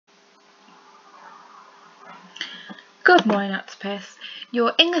Good morning, Octopus.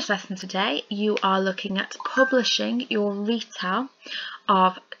 Your English lesson today, you are looking at publishing your retell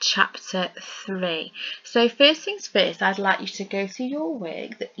of chapter 3. So first things first, I'd like you to go through your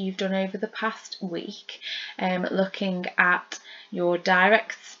work that you've done over the past week, looking at your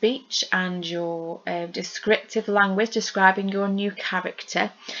direct speech and your descriptive language describing your new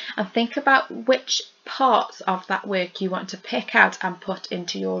character, and think about which parts of that work you want to pick out and put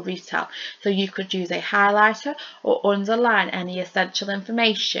into your retell. So you could use a highlighter or underline any essential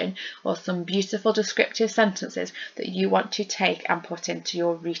information or some beautiful descriptive sentences that you want to take and put into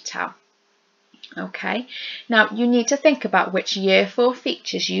your retell. Okay, now you need to think about which year 4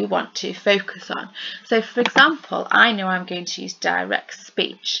 features you want to focus on. So for example, I know I'm going to use direct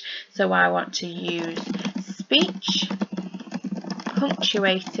speech, so I want to use speech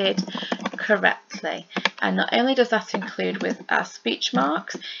punctuated correctly, and not only does that include with our speech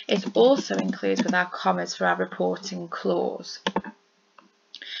marks, it also includes with our commas for our reporting clause.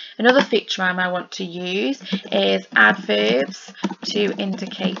 Another feature I might want to use is adverbs to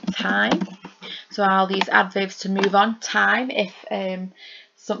indicate time. So I'll use adverbs to move on time if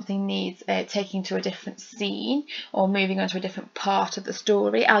something needs taking to a different scene or moving on to a different part of the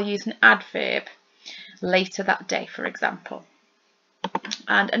story. I'll use an adverb later that day, for example.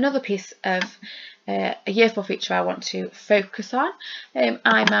 And another piece of a year 4 feature I want to focus on,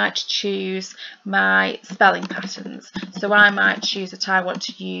 I might choose my spelling patterns. So I might choose that I want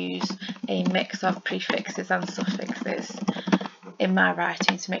to use a mix of prefixes and suffixes in my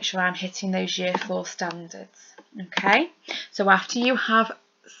writing to make sure I'm hitting those year 4 standards. Okay, so after you have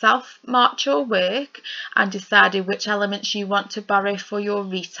self-marked your work and decided which elements you want to borrow for your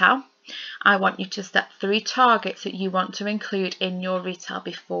retell, I want you to set 3 targets that you want to include in your retell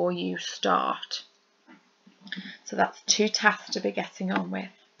before you start. So that's 2 tasks to be getting on with.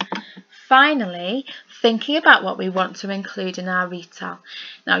 Finally, thinking about what we want to include in our retell.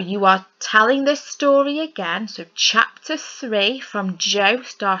 Now you are telling this story again, so chapter 3 from Joe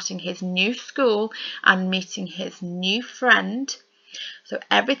starting his new school and meeting his new friend. So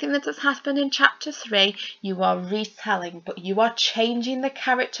everything that has happened in chapter 3 you are retelling, but you are changing the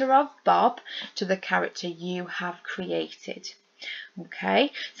character of Bob to the character you have created.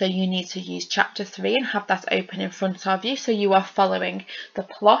 Okay, so you need to use chapter 3 and have that open in front of you so you are following the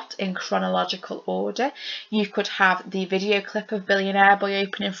plot in chronological order. You could have the video clip of Billionaire Boy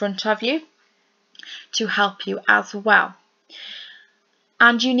open in front of you to help you as well.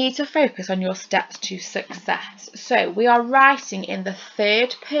 And you need to focus on your steps to success. So we are writing in the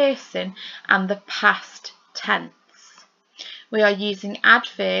 3rd person and the past tense. We are using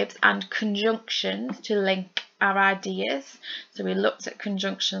adverbs and conjunctions to link our ideas. So we looked at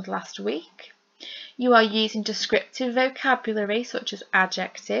conjunctions last week. You are using descriptive vocabulary such as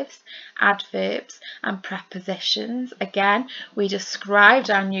adjectives, adverbs and prepositions. Again, we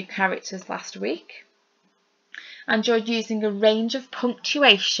described our new characters last week. And you're using a range of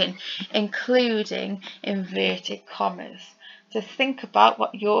punctuation, including inverted commas. So think about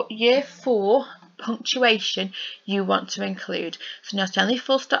what your year 4 punctuation you want to include. So not only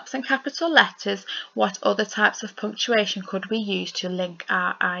full stops and capital letters, what other types of punctuation could we use to link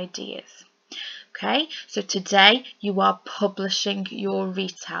our ideas? Okay, so today you are publishing your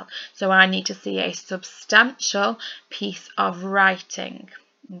retell. So I need to see a substantial piece of writing.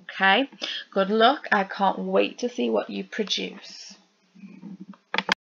 Okay, good luck. I can't wait to see what you produce.